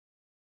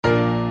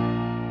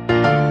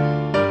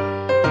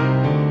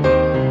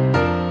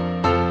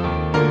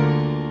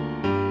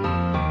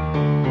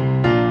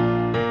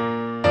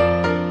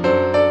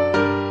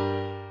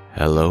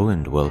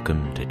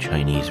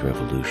Chinese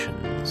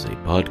Revolutions, a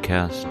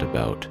podcast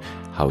about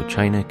how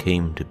China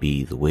came to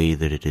be the way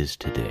that it is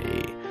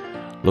today,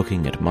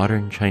 looking at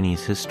modern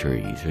Chinese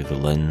history through the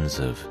lens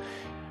of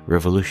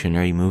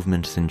revolutionary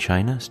movements in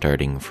China,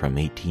 starting from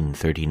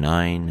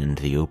 1839 and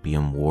the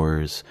Opium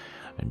Wars,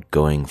 and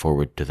going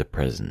forward to the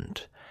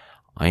present.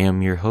 I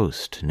am your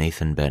host,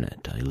 Nathan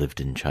Bennett. I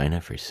lived in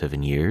China for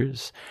 7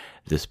 years.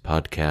 This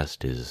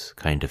podcast is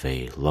kind of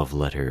a love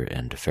letter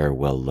and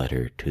farewell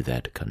letter to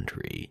that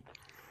country.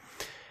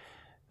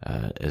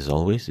 As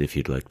always, if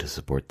you'd like to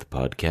support the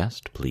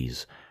podcast,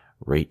 please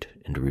rate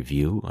and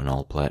review on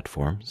all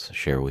platforms.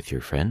 Share with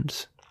your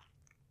friends.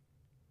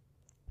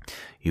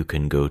 You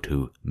can go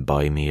to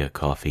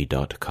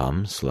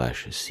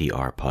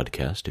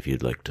buymeacoffee.com/crpodcast if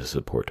you'd like to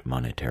support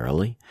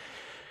monetarily.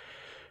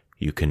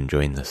 You can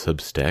join the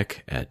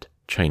Substack at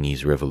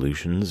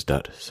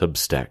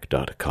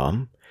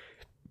chineserevolutions.substack.com.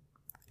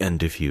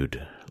 And if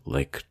you'd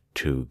like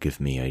to give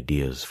me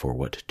ideas for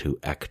what to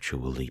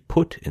actually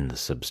put in the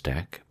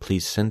Substack,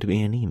 please send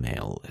me an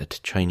email at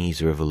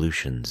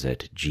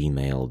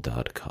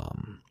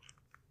chineserevolutions@gmail.com.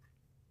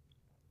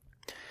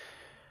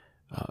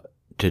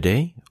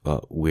 Today,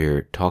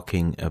 we're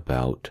talking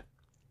about...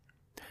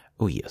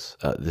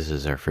 this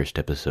is our first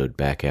episode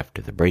back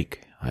after the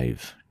break.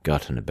 I've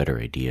gotten a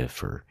better idea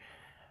for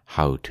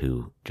how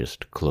to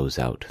just close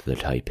out the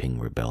Taiping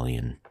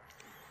Rebellion.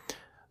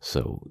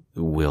 So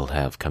we'll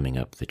have coming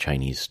up the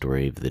Chinese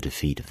story of the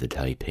defeat of the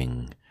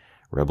Taiping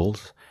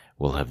rebels.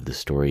 We'll have the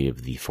story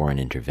of the foreign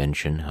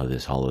intervention, how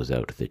this hollows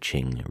out the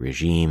Qing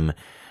regime,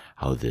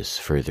 how this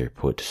further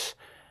puts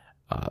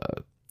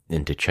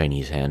into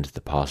Chinese hands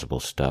the possible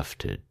stuff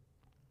to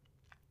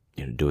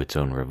do its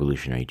own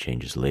revolutionary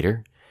changes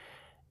later.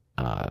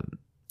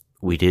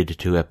 We did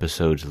 2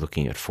 episodes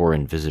looking at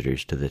foreign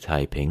visitors to the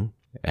Taiping,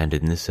 and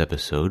in this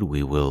episode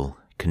we will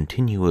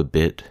continue a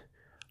bit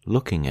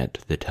looking at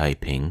the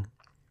Taiping.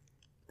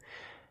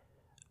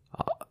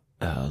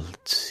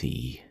 Let's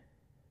see.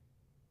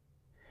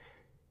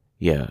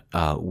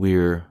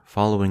 We're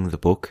following the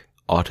book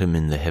Autumn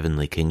in the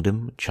Heavenly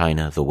Kingdom,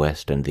 China, the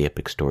West, and the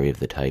Epic Story of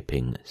the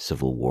Taiping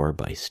Civil War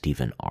by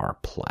Stephen R.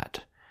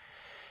 Platt.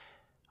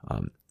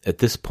 At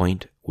this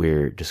point,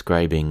 we're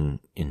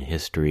describing in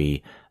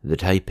history the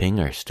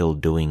Taiping are still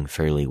doing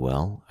fairly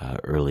well,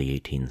 early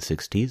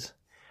 1860s.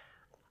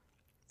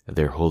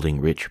 They're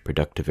holding rich,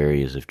 productive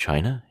areas of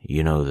China.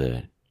 You know,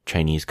 the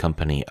Chinese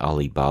company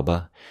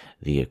Alibaba,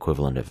 the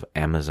equivalent of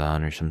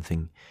Amazon or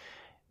something.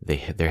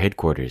 Their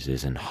headquarters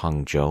is in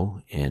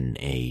Hangzhou, in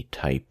a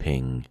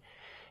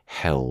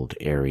Taiping-held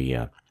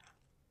area.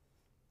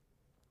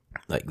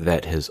 Like,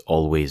 that has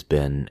always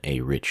been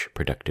a rich,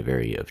 productive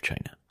area of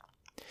China.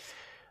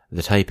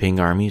 The Taiping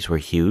armies were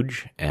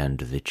huge, and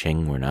the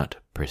Qing were not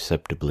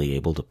perceptibly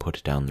able to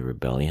put down the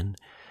rebellion.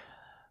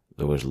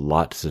 There was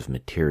lots of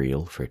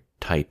material for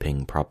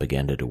Taiping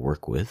propaganda to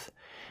work with,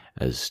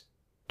 as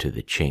to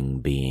the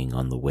Qing being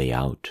on the way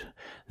out,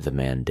 the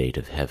mandate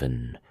of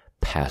heaven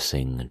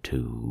passing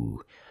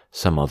to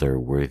some other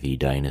worthy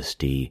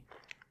dynasty,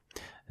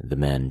 the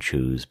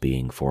Manchus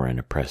being foreign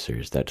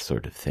oppressors, that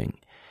sort of thing.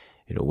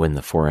 When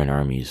the foreign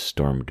armies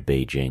stormed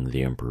Beijing,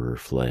 the emperor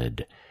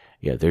fled.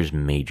 There's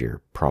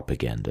major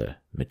propaganda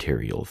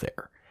material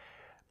there.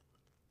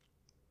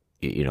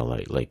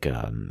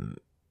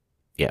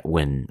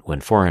 When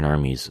foreign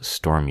armies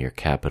storm your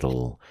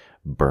capital,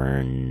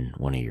 burn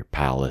one of your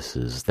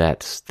palaces,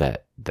 that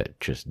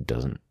just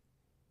doesn't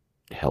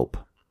help.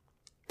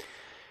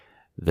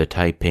 The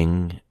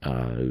Taiping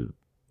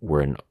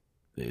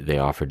they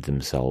offered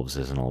themselves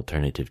as an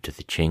alternative to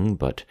the Qing,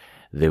 but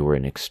they were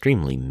an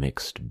extremely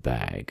mixed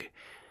bag.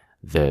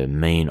 The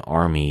main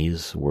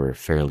armies were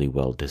fairly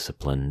well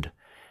disciplined,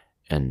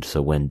 and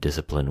so when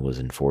discipline was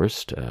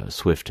enforced,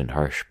 swift and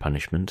harsh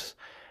punishments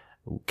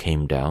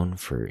came down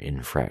for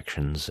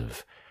infractions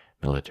of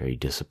military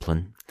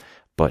discipline.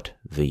 But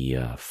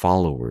the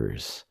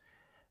followers,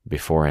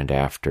 before and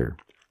after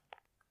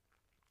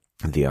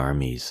the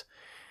armies,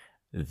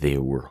 they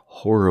were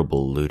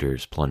horrible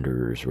looters,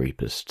 plunderers,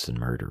 rapists, and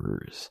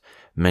murderers.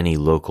 Many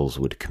locals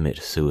would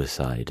commit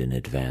suicide in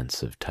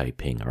advance of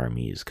Taiping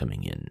armies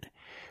coming in.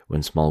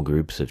 When small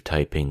groups of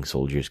Taiping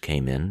soldiers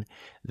came in,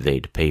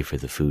 they'd pay for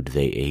the food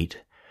they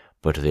ate,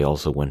 but they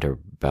also went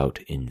about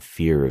in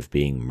fear of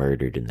being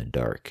murdered in the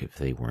dark if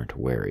they weren't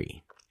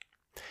wary.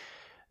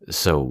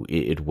 So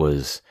it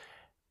was...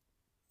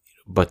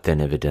 But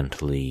then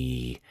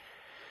evidently,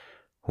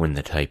 when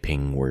the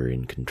Taiping were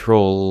in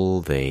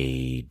control,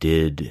 they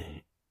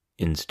did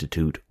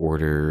institute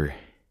order,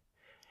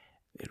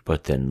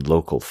 but then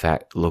local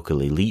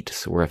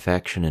elites were a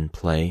faction in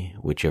play.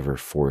 Whichever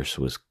force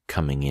was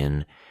coming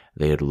in,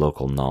 they had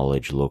local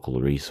knowledge,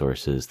 local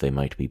resources. They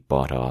might be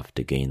bought off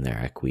to gain their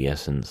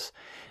acquiescence.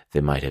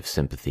 They might have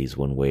sympathies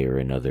one way or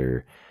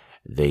another.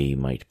 They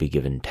might be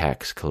given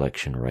tax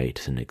collection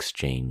rights in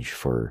exchange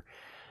for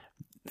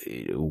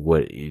the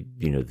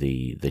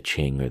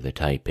Qing or the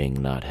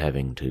Taiping not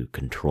having to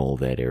control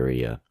that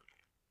area.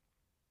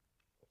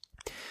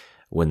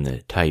 When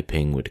the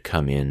Taiping would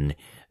come in,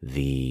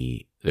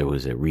 the there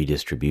was a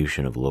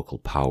redistribution of local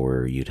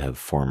power. You'd have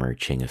former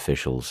Qing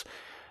officials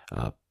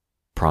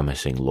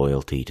promising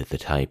loyalty to the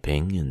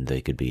Taiping, and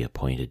they could be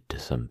appointed to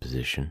some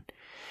position.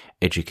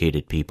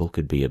 Educated people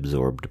could be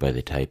absorbed by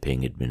the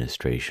Taiping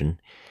administration,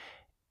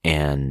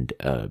 and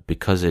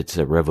because it's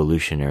a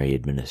revolutionary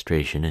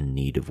administration in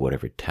need of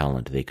whatever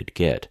talent they could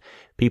get,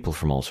 people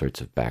from all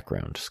sorts of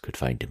backgrounds could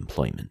find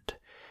employment.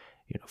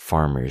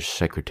 Farmers,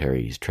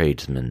 secretaries,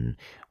 tradesmen,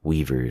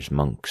 weavers,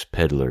 monks,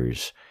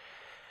 peddlers.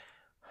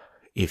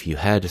 If you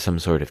had some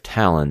sort of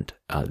talent,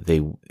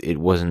 it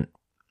wasn't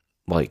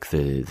like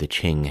the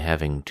Qing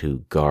having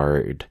to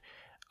guard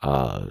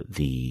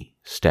the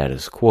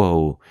status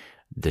quo.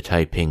 The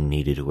Taiping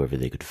needed whoever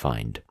they could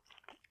find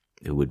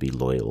who would be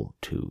loyal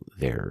to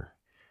their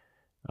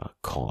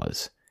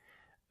cause.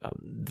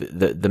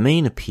 The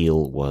main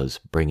appeal was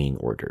bringing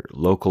order.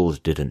 Locals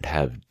didn't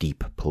have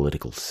deep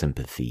political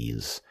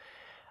sympathies.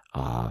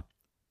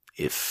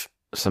 If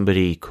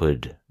somebody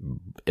could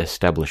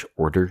establish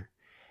order,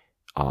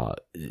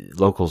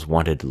 locals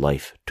wanted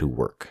life to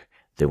work.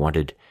 They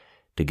wanted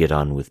to get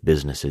on with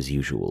business as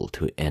usual,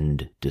 to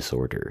end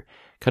disorder.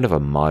 Kind of a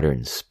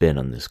modern spin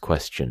on this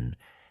question.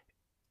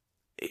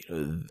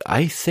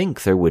 I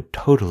think there would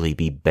totally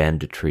be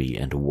banditry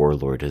and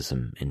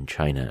warlordism in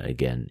China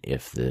again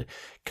if the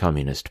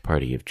Communist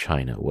Party of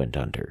China went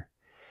under.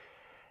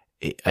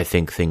 I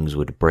think things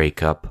would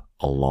break up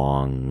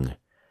along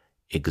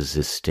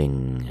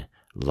existing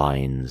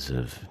lines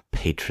of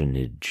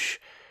patronage,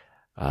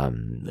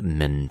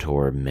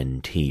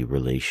 mentor-mentee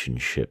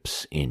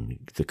relationships in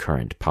the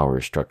current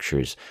power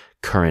structures,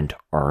 current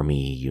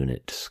army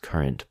units,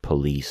 current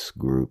police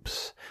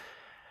groups.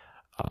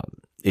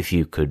 If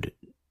you could,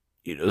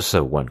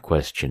 so one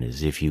question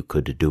is, if you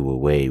could do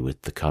away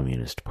with the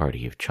Communist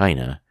Party of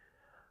China,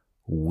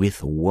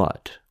 with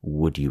what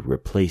would you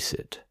replace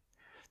it?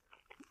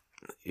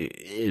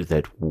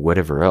 That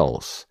whatever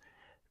else,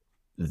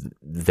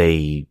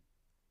 they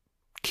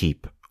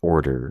keep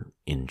order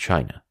in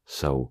China.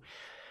 So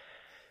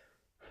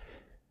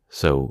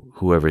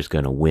whoever's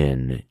going to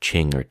win,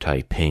 Qing or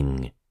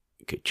Taiping,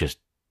 just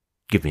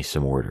give me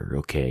some order,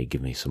 okay?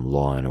 Give me some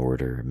law and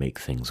order, make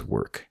things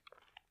work.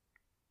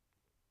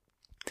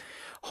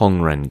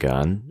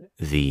 Rengan,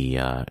 the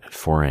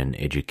foreign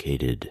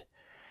educated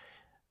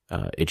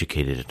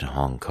in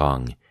Hong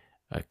Kong,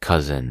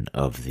 cousin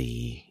of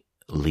the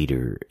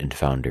leader and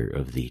founder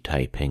of the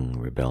Taiping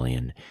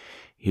Rebellion,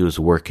 he was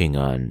working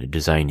on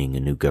designing a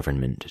new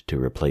government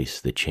to replace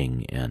the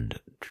Qing and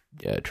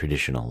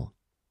traditional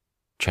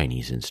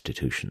Chinese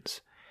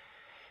institutions.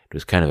 It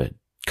was kind of a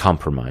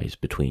compromise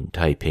between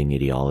Taiping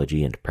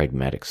ideology and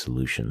pragmatic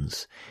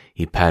solutions.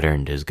 He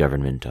patterned his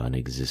government on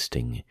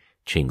existing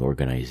Qing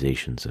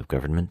organizations of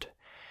government.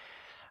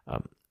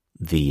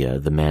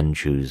 The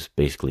Manchus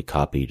basically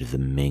copied the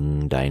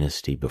Ming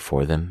dynasty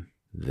before them.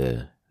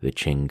 The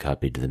Qing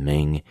copied the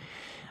Ming.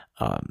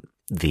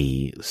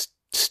 The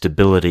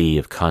stability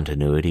of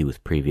continuity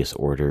with previous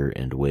order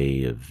and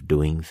way of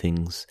doing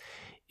things,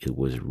 it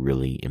was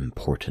really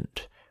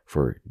important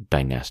for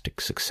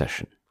dynastic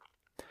succession.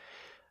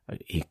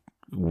 He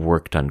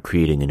worked on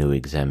creating a new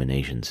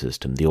examination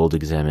system. The old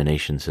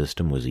examination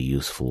system was a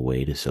useful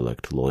way to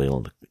select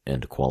loyal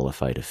and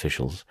qualified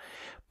officials,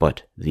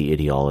 but the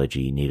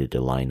ideology needed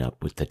to line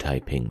up with the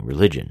Taiping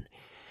religion.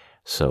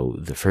 So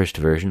the first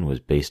version was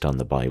based on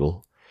the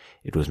Bible.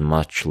 It was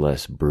much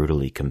less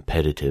brutally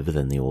competitive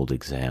than the old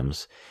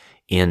exams.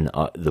 In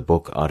the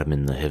book Autumn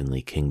in the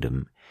Heavenly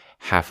Kingdom,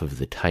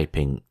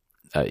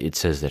 it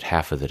says that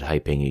half of the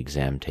Taiping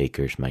exam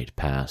takers might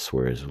pass,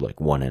 whereas like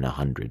 1 in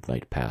 100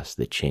 might pass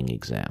the Qing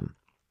exam.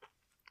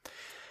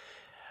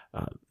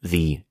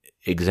 The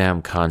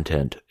exam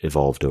content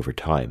evolved over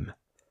time.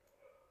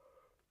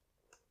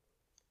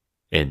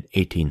 In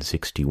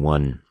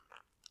 1861,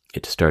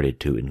 it started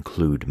to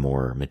include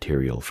more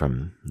material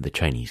from the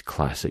Chinese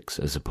classics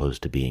as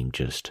opposed to being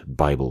just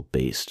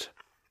Bible-based.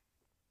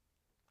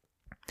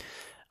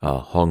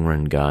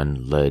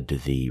 Rengan led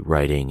the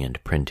writing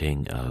and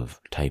printing of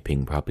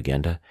Taiping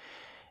propaganda,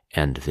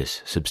 and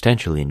this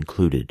substantially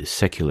included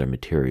secular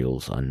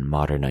materials on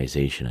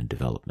modernization and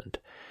development,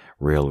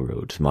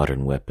 railroads,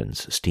 modern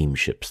weapons,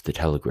 steamships, the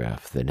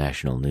telegraph, the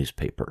national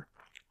newspaper.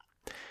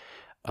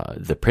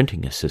 The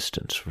printing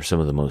assistants were some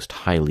of the most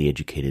highly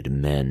educated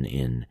men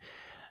in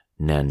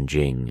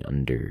Nanjing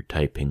under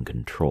Taiping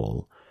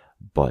control,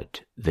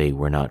 but they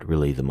were not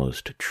really the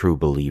most true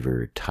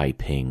believer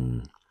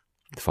Taiping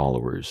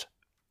followers.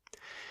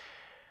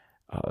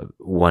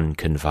 One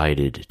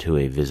confided to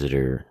a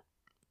visitor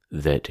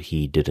that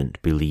he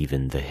didn't believe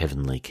in the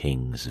Heavenly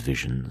King's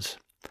visions.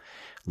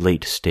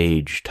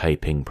 Late-stage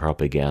Taiping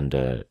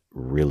propaganda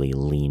really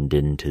leaned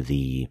into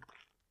the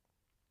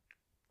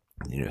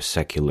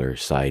secular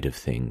side of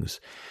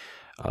things,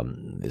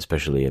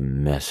 especially a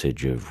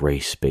message of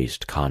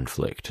race-based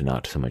conflict,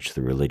 not so much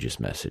the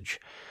religious message.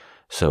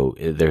 So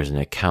there's an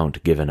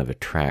account given of a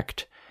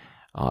tract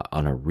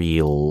on a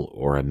real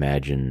or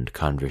imagined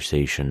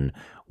conversation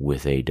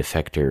with a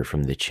defector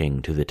from the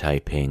Qing to the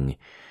Taiping,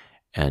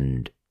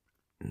 and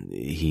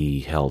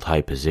he held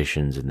high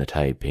positions in the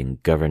Taiping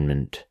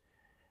government.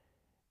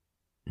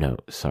 No,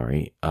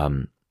 sorry.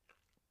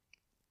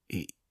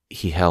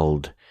 He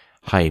held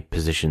high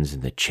positions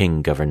in the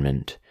Qing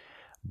government,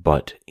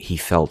 but he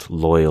felt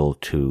loyal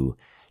to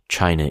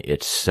China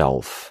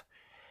itself,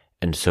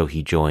 and so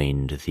he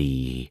joined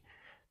the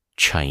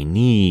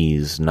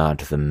Chinese, not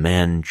the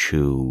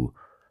Manchu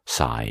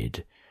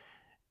side.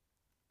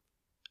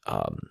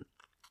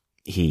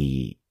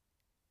 He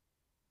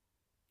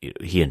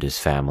and his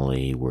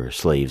family were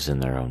slaves in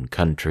their own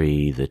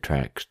country, the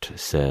tract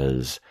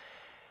says.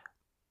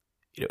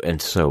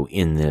 And so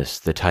in this,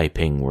 the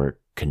Taiping were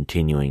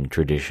continuing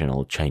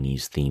traditional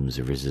Chinese themes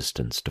of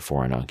resistance to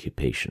foreign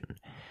occupation.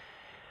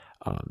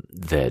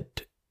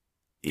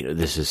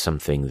 This is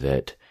something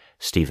that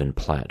Stephen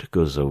Platt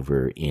goes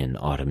over in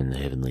Autumn in the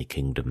Heavenly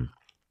Kingdom,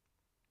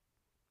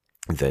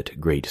 that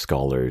great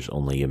scholars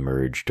only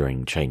emerge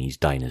during Chinese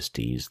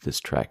dynasties, this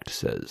tract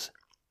says.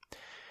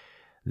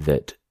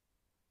 That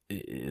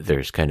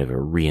there's kind of a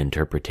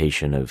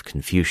reinterpretation of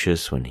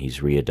Confucius when he's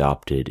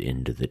readopted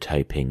into the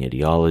Taiping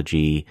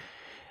ideology,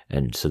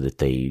 and so that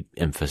they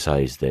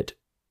emphasize that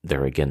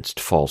they're against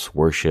false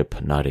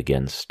worship, not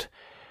against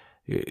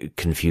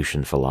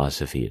Confucian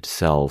philosophy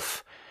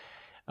itself.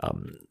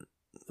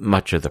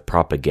 Much of the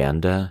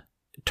propaganda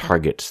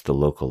targets the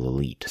local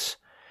elites.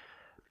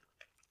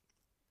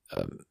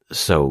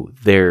 So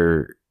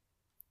their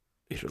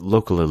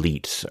local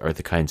elites are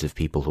the kinds of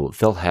people who,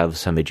 they'll have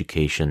some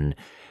education,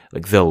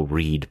 like they'll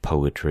read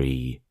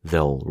poetry,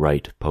 they'll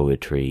write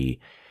poetry.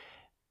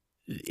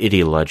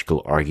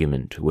 Ideological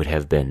argument would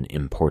have been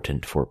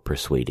important for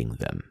persuading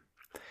them.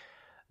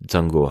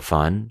 Zheng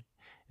Guofan,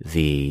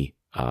 the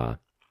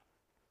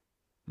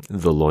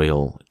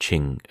loyal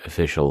Qing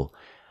official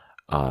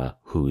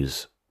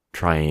who's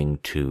trying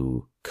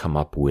to come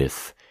up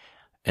with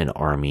an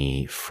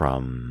army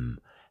from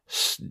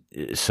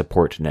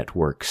support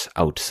networks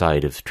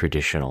outside of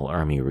traditional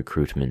army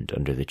recruitment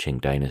under the Qing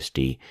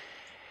dynasty,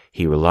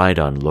 he relied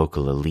on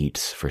local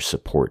elites for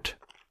support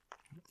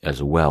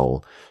as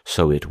well,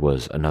 so it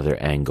was another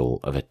angle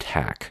of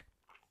attack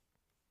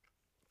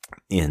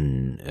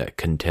in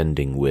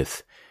contending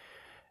with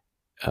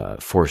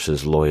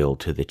forces loyal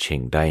to the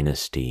Qing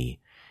dynasty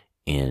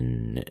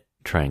in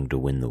trying to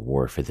win the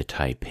war for the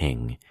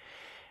Taiping.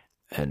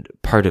 And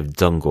part of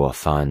Zheng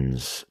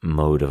Guofan's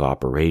mode of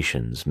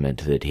operations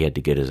meant that he had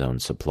to get his own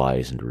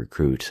supplies and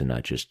recruits and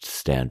not just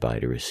stand by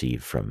to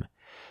receive from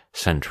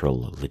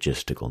central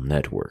logistical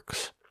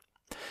networks.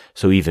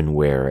 So even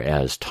where,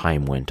 as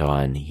time went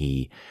on,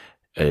 he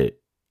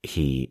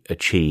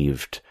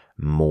achieved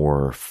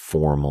more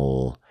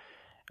formal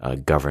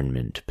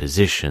government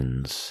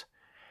positions,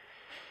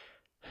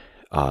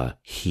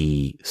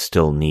 he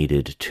still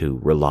needed to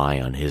rely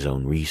on his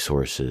own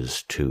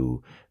resources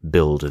to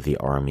build the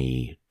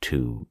army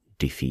to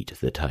defeat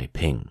the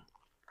Taiping.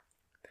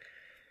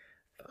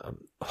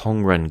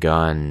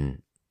 Rengan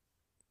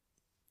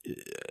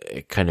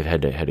kind of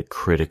had a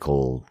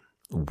critical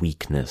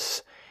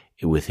weakness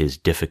with his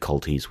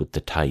difficulties with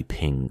the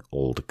Taiping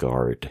Old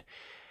Guard.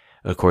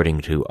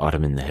 According to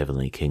Autumn in the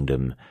Heavenly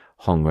Kingdom,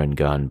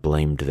 Rengan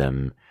blamed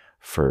them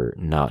for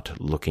not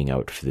looking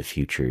out for the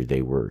future.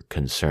 They were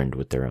concerned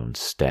with their own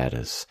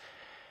status.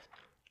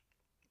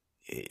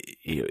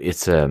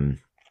 It's a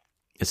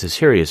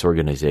serious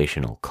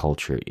organizational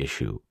culture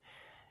issue,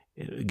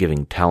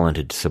 giving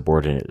talented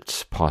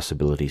subordinates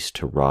possibilities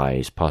to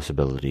rise,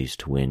 possibilities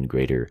to win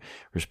greater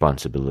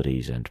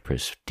responsibilities and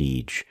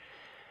prestige.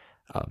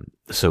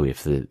 So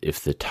if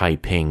the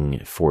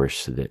Taiping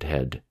force that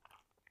had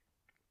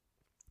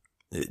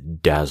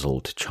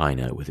dazzled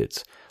China with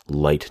its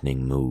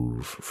lightning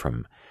move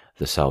from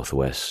the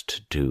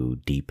southwest to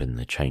deep in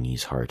the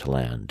Chinese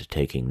heartland,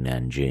 taking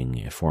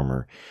Nanjing, a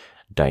former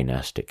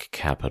dynastic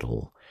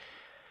capital,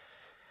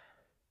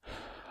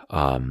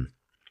 well,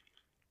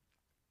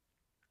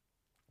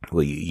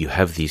 you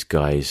have these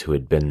guys who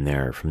had been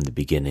there from the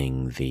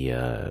beginning,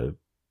 the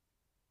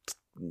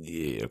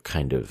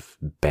kind of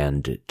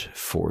bandit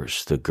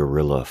force, the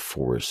guerrilla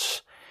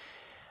force.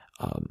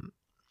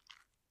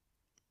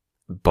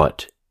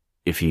 But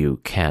if you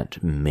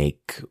can't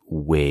make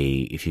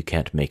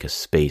a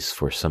space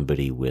for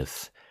somebody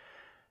with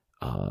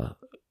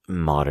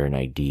modern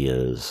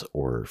ideas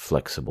or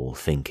flexible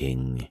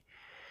thinking,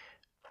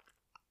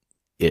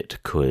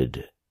 it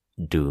could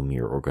doom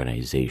your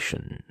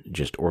organization,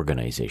 just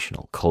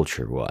organizational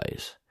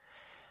culture-wise.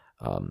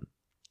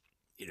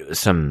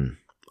 Some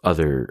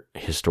other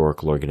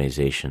historical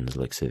organizations,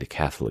 like say the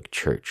Catholic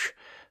Church,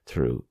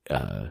 through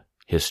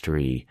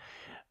history,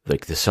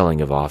 like the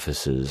selling of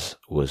offices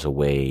was a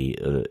way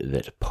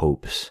that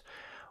popes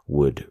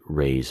would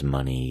raise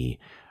money,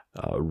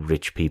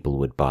 rich people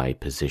would buy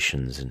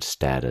positions and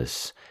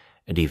status,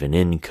 and even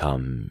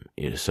income,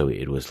 so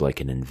it was like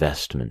an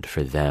investment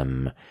for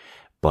them,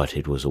 but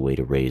it was a way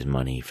to raise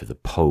money for the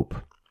Pope.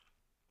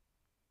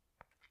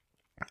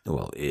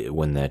 Well,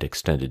 when that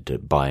extended to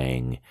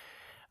buying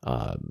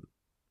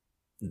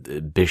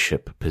the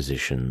bishop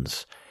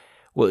positions,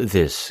 Well,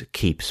 this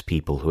keeps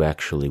people who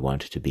actually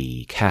want to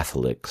be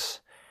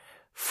Catholics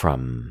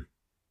from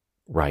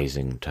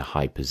rising to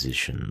high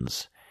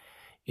positions.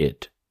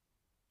 It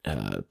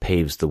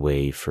paves the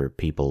way for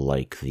people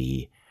like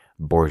the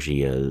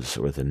Borgias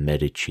or the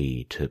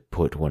Medici to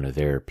put one of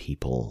their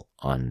people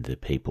on the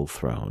papal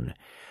throne.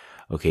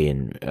 Okay,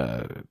 in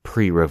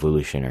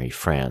pre-revolutionary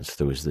France,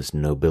 there was this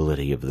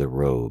nobility of the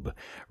robe.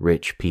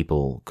 Rich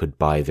people could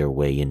buy their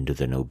way into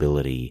the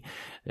nobility,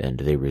 and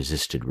they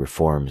resisted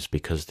reforms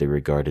because they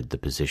regarded the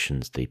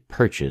positions they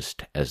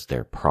purchased as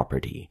their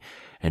property.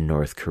 In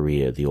North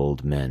Korea, the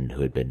old men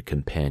who had been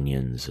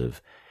companions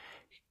of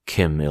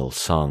Kim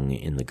Il-sung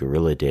in the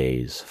guerrilla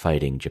days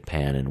fighting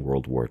Japan in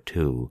World War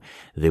II,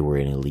 they were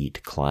an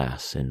elite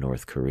class in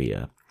North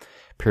Korea.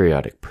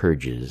 Periodic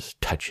purges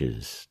touch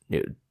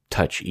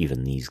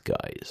even these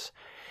guys.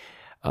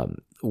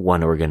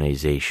 One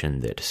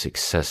organization that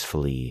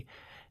successfully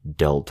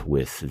dealt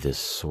with this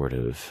sort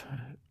of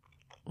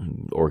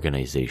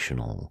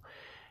organizational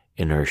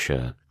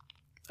inertia,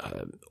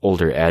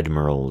 older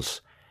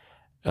admirals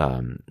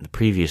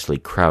previously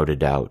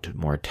crowded out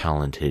more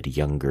talented,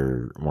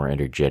 younger, more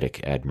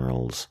energetic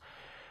admirals.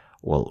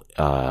 Well,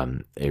 a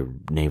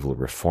naval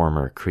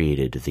reformer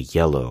created the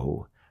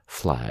yellow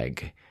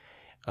flag.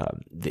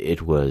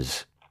 It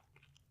was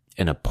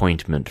an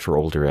appointment for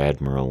older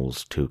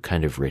admirals to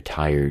kind of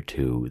retire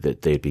to,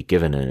 that they'd be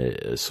given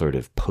a sort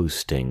of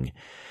posting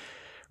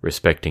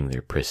respecting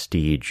their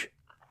prestige,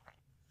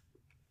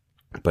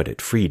 but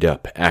it freed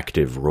up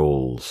active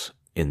roles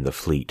in the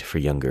fleet for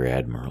younger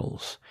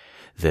admirals.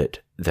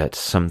 That's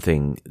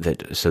something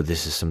that, so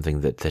this is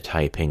something that the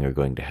Taiping are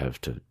going to have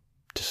to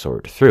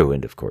sort through,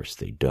 and of course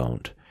they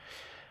don't.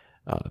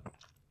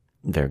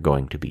 They're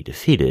going to be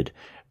defeated.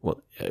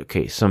 Well,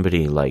 okay,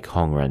 somebody like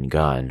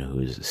Rengan,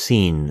 who's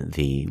seen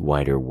the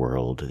wider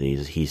world,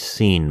 he's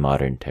seen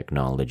modern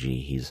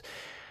technology, he's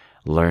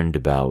learned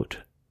about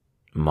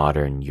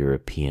modern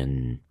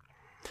European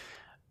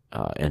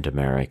and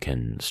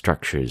American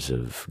structures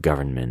of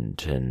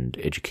government and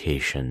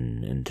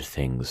education and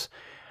things.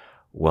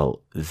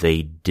 Well,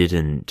 they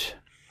didn't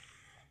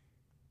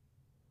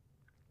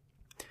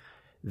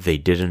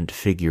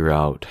figure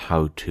out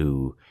how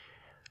to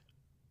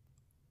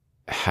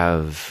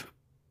have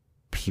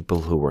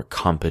people who were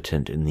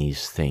competent in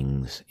these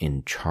things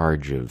in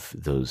charge of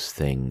those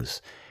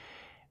things.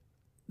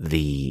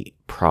 The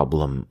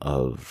problem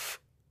of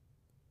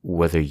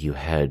whether you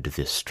had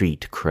the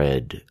street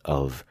cred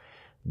of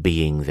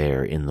being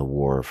there in the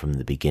war from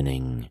the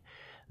beginning,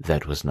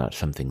 that was not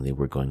something they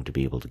were going to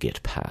be able to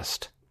get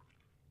past.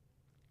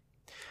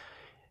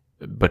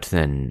 But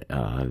then,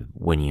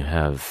 when you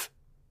have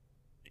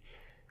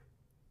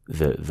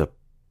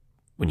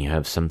when you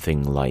have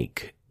something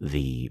like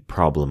the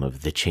problem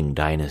of the Qing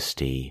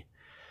dynasty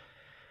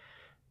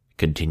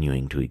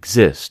continuing to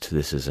exist,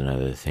 this is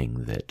another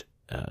thing that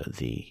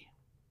the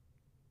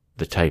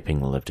Taiping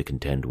will have to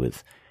contend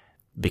with.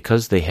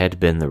 Because they had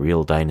been the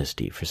real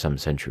dynasty for some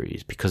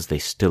centuries, because they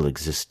still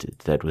existed,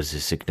 that was a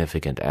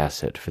significant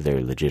asset for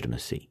their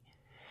legitimacy.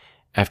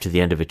 After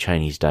the end of a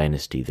Chinese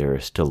dynasty, there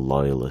are still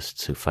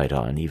loyalists who fight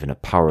on. Even a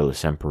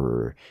powerless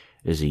emperor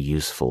is a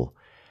useful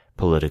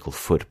political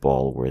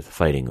football worth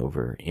fighting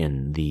over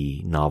in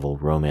the novel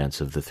Romance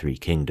of the Three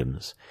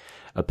Kingdoms.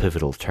 A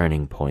pivotal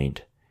turning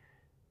point.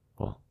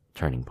 Well,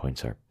 turning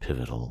points are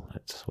pivotal.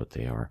 That's what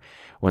they are.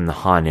 When the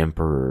Han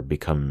Emperor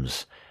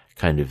becomes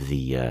kind of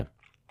the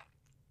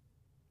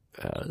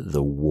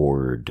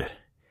ward,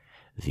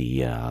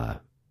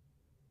 the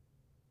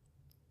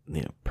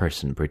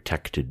person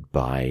protected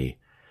by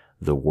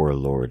the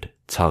warlord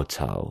Cao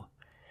Cao.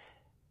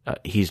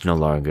 He's no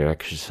longer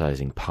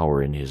exercising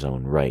power in his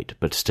own right,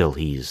 but still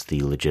he's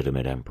the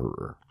legitimate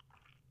emperor.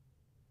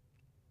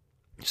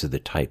 So the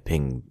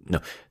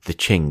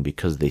Qing,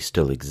 because they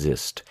still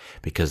exist,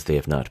 because they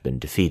have not been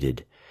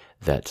defeated,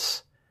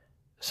 that's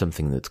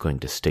something that's going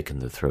to stick in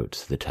the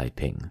throats of the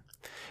Taiping.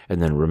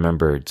 And then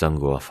remember Zheng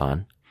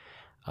Guofan.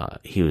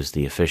 He was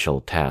the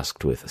official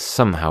tasked with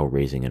somehow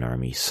raising an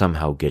army,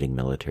 somehow getting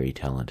military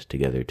talent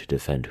together to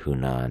defend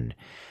Hunan,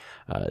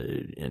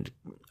 and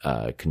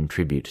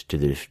contribute to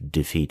the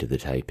defeat of the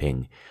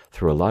Taiping.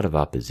 Through a lot of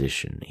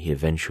opposition, he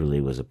eventually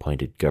was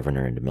appointed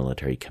governor and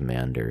military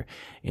commander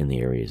in the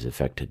areas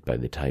affected by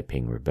the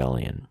Taiping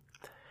rebellion.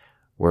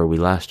 Where we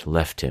last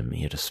left him,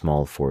 he had a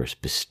small force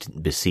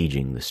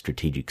besieging the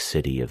strategic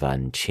city of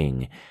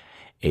Anqing,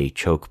 a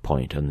choke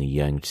point on the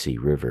Yangtze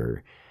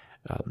River,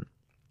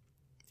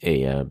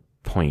 a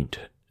point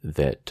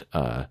that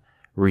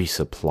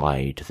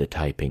resupply to the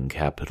Taiping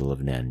capital of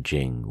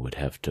Nanjing would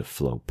have to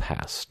flow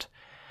past.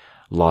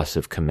 Loss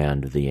of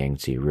command of the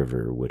Yangtze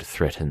River would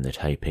threaten the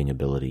Taiping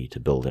ability to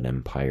build an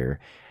empire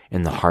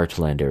in the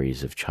heartland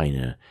areas of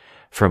China,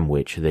 from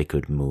which they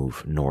could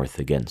move north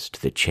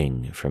against the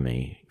Qing from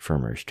a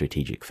firmer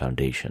strategic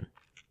foundation.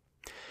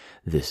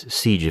 This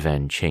siege of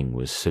Anqing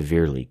was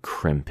severely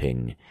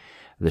crimping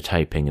the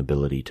Taiping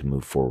ability to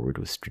move forward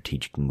with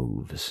strategic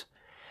moves.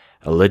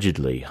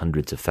 Allegedly,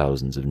 hundreds of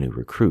thousands of new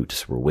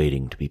recruits were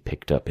waiting to be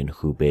picked up in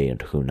Hubei and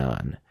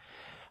Hunan.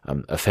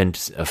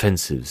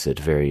 offensives at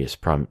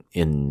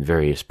in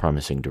various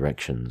promising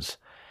directions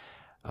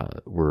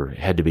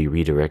had to be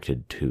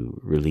redirected to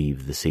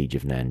relieve the siege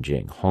of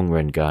Nanjing.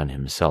 Rengan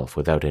himself,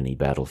 without any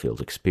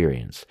battlefield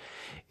experience,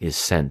 is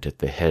sent at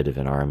the head of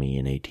an army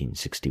in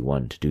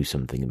 1861 to do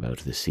something about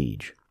the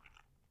siege.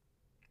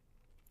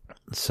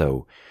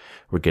 So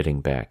we're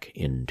getting back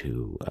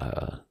into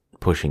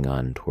pushing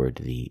on toward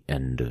the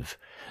end of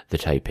the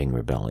Taiping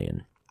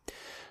Rebellion.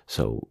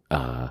 So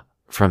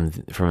from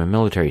a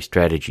military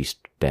strategy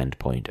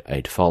standpoint,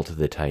 I'd fault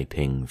the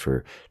Taiping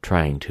for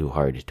trying too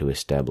hard to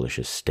establish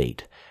a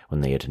state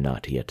when they had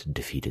not yet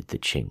defeated the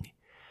Qing.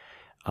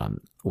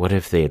 What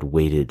if they had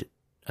waited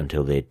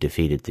until they had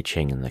defeated the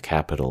Qing in the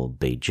capital,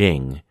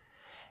 Beijing,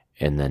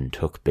 and then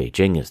took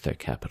Beijing as their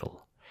capital?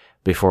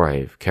 Before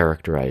I've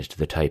characterized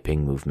the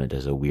Taiping movement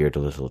as a weird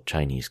little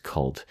Chinese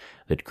cult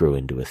that grew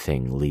into a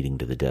thing leading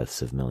to the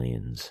deaths of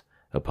millions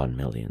upon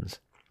millions.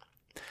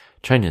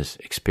 China's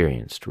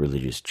experienced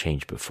religious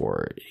change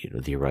before,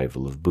 the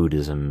arrival of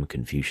Buddhism,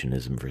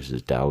 Confucianism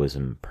versus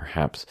Taoism.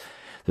 Perhaps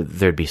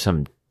there'd be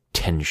some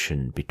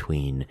tension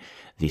between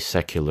the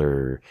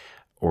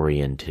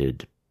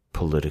secular-oriented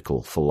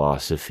political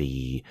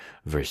philosophy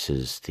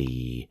versus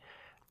the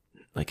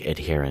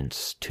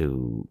adherence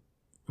to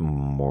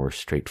more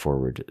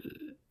straightforward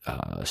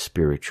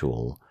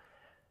spiritual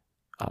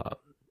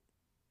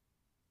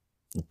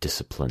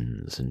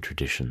disciplines and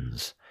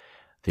traditions.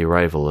 The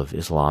arrival of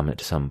Islam at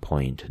some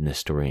point,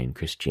 Nestorian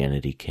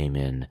Christianity came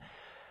in.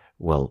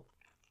 Well,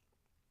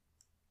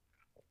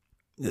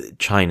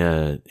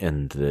 China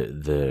and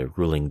the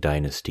ruling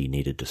dynasty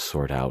needed to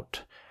sort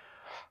out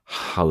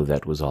how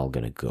that was all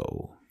going to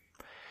go.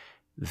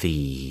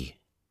 The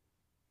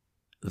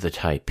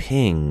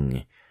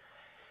Taiping,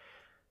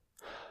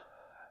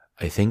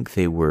 I think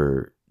they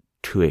were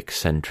too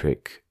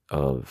eccentric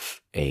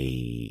of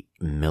a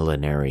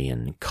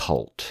millenarian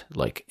cult,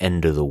 like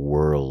end of the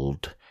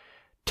world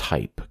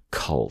type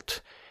cult,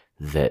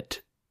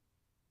 that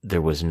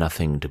there was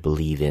nothing to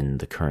believe in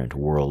the current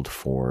world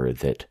for,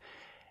 that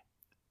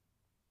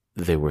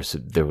they were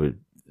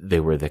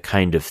the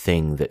kind of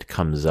thing that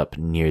comes up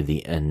near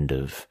the end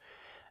of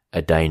a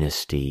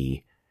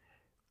dynasty,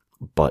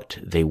 but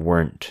there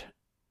was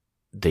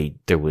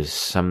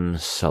some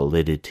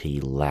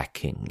solidity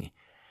lacking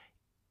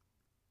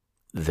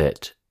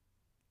that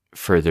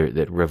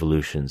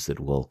revolutions that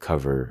we'll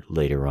cover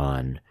later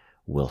on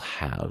will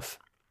have.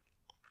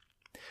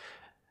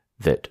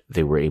 That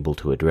they were able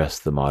to address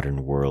the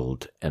modern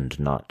world and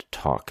not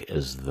talk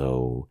as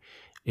though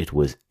it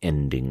was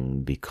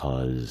ending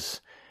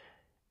because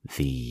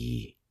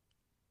the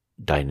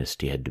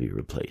dynasty had to be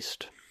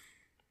replaced.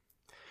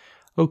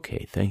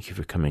 Okay, thank you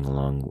for coming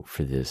along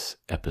for this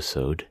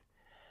episode.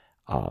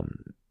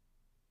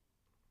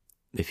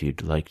 If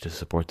you'd like to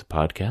support the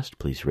podcast,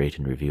 please rate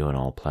and review on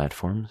all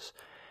platforms.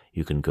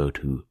 You can go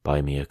to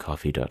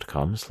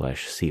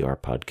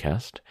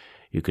buymeacoffee.com/crpodcast.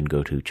 You can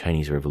go to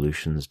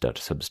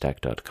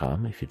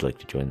chineserevolutions.substack.com if you'd like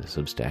to join the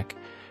Substack.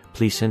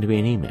 Please send me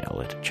an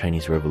email at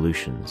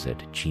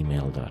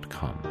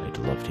chineserevolutions@gmail.com. I'd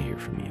love to hear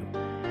from you.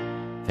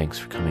 Thanks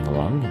for coming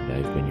along, and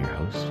I've been your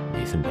host,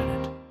 Nathan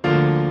Bennett.